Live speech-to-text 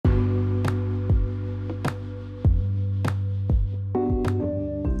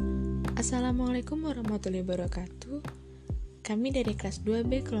Assalamualaikum warahmatullahi wabarakatuh. Kami dari kelas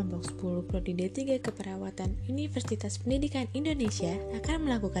 2B kelompok 10 Prodi D3 Keperawatan Universitas Pendidikan Indonesia akan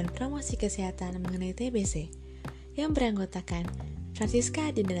melakukan promosi kesehatan mengenai TBC yang beranggotakan Francisca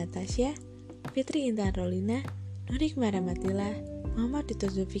Adinda Natasha, Fitri Intan Rolina, Nurik Maramatila, Muhammad Dito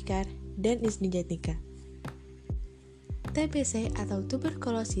Zulfikar, dan Isni Jatika. TBC atau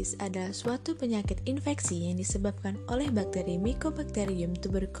tuberkulosis adalah suatu penyakit infeksi yang disebabkan oleh bakteri Mycobacterium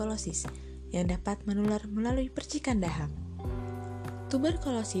tuberculosis yang dapat menular melalui percikan dahak.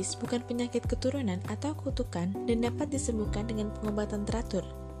 Tuberkulosis bukan penyakit keturunan atau kutukan dan dapat disembuhkan dengan pengobatan teratur,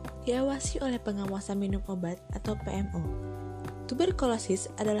 diawasi oleh pengawasan minum obat atau PMO. Tuberkulosis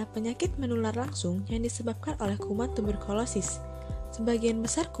adalah penyakit menular langsung yang disebabkan oleh kuman tuberkulosis. Sebagian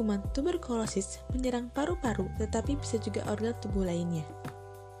besar kuman tuberkulosis menyerang paru-paru, tetapi bisa juga organ tubuh lainnya.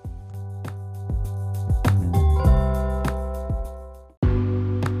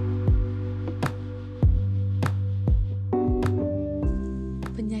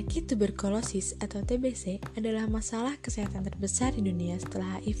 Penyakit tuberkulosis atau TBC adalah masalah kesehatan terbesar di dunia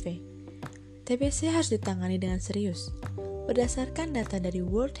setelah HIV. TBC harus ditangani dengan serius. Berdasarkan data dari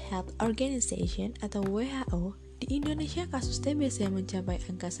World Health Organization atau WHO, di Indonesia kasus TBC mencapai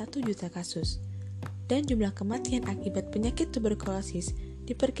angka 1 juta kasus, dan jumlah kematian akibat penyakit tuberkulosis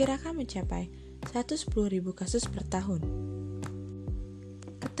diperkirakan mencapai 110.000 kasus per tahun.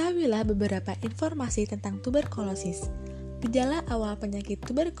 Ketahuilah beberapa informasi tentang tuberkulosis. Gejala awal penyakit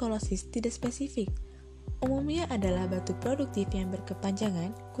tuberkulosis tidak spesifik. Umumnya adalah batuk produktif yang berkepanjangan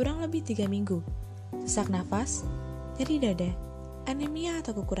kurang lebih 3 minggu, sesak nafas, nyeri dada, anemia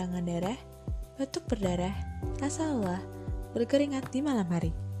atau kekurangan darah, batuk berdarah, rasa lelah, berkeringat di malam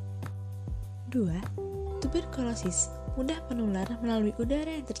hari. 2. Tuberkulosis mudah menular melalui udara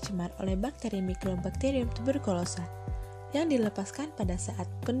yang tercemar oleh bakteri Mycobacterium tuberculosa yang dilepaskan pada saat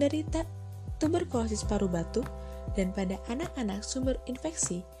penderita tuberkulosis paru batuk dan pada anak-anak sumber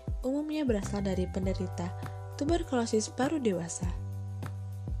infeksi umumnya berasal dari penderita tuberkulosis paru dewasa.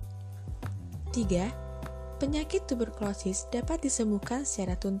 3. Penyakit tuberkulosis dapat disembuhkan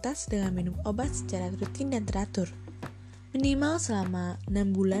secara tuntas dengan minum obat secara rutin dan teratur, minimal selama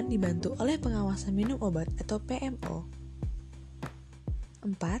 6 bulan dibantu oleh pengawasan minum obat atau PMO. 4.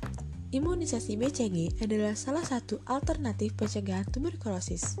 Imunisasi BCG adalah salah satu alternatif pencegahan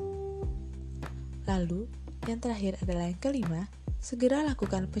tuberkulosis. Lalu, yang terakhir adalah yang kelima, segera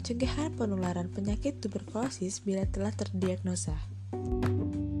lakukan pencegahan penularan penyakit tuberkulosis bila telah terdiagnosa.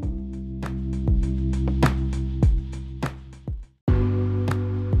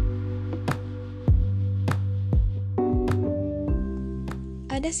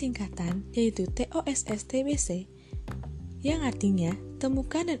 Ada singkatan yaitu TOSS TBC yang artinya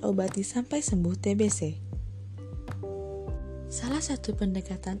temukan dan obati sampai sembuh TBC. Salah satu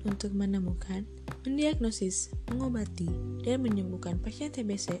pendekatan untuk menemukan, mendiagnosis, mengobati, dan menyembuhkan pasien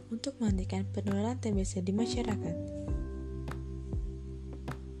TBC untuk menghentikan penularan TBC di masyarakat.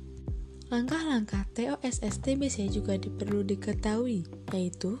 Langkah-langkah TOSS TBC juga perlu diketahui,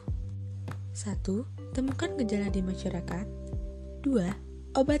 yaitu 1. Temukan gejala di masyarakat. 2.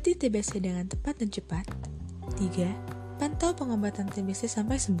 Obati TBC dengan tepat dan cepat. 3. Pantau pengobatan TBC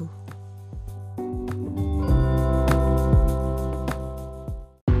sampai sembuh.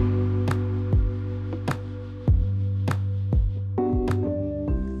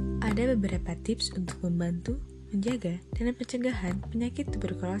 Ada beberapa tips untuk membantu, menjaga, dan pencegahan penyakit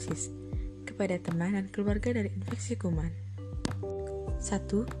tuberkulosis kepada teman dan keluarga dari infeksi kuman.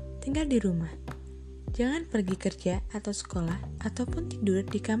 1. Tinggal di rumah. Jangan pergi kerja atau sekolah ataupun tidur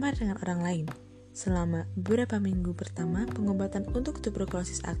di kamar dengan orang lain selama beberapa minggu pertama pengobatan untuk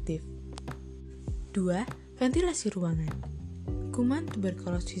tuberkulosis aktif. 2. Ventilasi ruangan. Kuman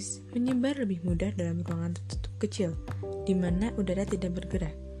tuberkulosis menyebar lebih mudah dalam ruangan tertutup kecil, di mana udara tidak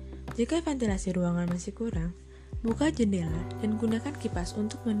bergerak. Jika ventilasi ruangan masih kurang, buka jendela dan gunakan kipas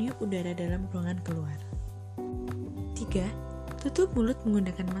untuk meniup udara dalam ruangan keluar. 3. Tutup mulut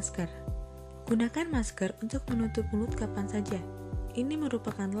menggunakan masker. Gunakan masker untuk menutup mulut kapan saja. Ini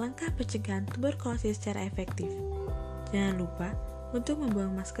merupakan langkah pencegahan tuberkulosis secara efektif. Jangan lupa untuk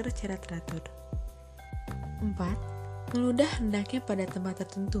membuang masker secara teratur. 4. Meludah hendaknya pada tempat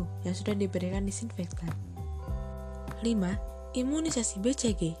tertentu yang sudah diberikan disinfektan. 5. Imunisasi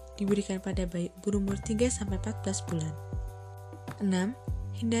BCG diberikan pada bayi berumur 3-14 bulan. 6.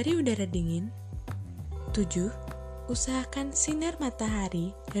 Hindari udara dingin. 7. Usahakan sinar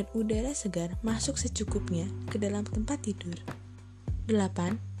matahari dan udara segar masuk secukupnya ke dalam tempat tidur.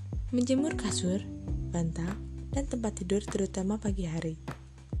 8. Menjemur kasur, bantal, dan tempat tidur terutama pagi hari.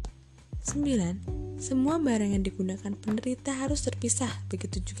 9. Semua barang yang digunakan penderita harus terpisah,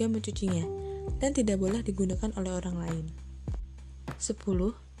 begitu juga mencucinya, dan tidak boleh digunakan oleh orang lain. 10.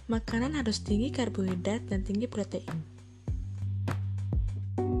 Makanan harus tinggi karbohidrat dan tinggi protein.